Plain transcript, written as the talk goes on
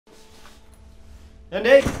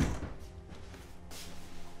Indy?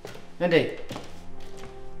 Indy?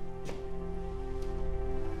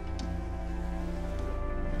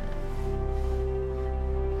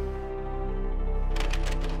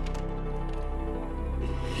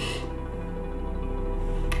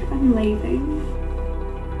 I'm leaving.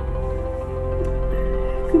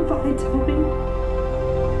 Goodbye, Tommy.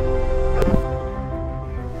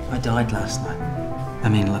 I died last night. I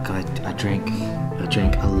mean, look, I drank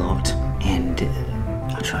a lot, and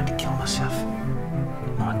I tried to kill myself.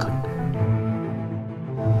 No, I couldn't.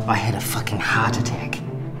 I had a fucking heart attack,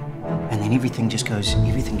 and then everything just goes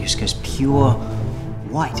pure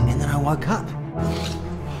white, and then I woke up.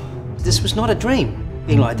 This was not a dream,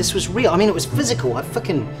 Eli. This was real. I mean, it was physical. I felt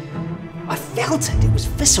it. It was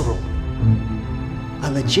visceral. I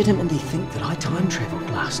legitimately think that I time traveled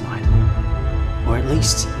last night. Or at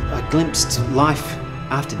least I glimpsed life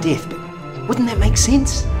after death, but wouldn't that make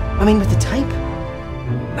sense? I mean, with the tape?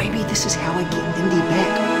 Maybe this is how I get Indy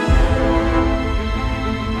back.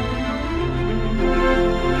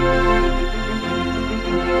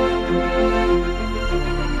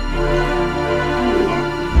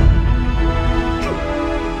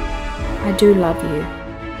 I do love you.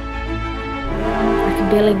 I can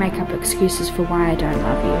barely make up excuses for why I don't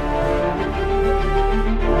love you.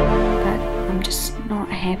 But I'm just not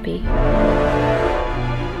happy.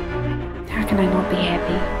 How can I not be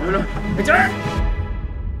happy? No,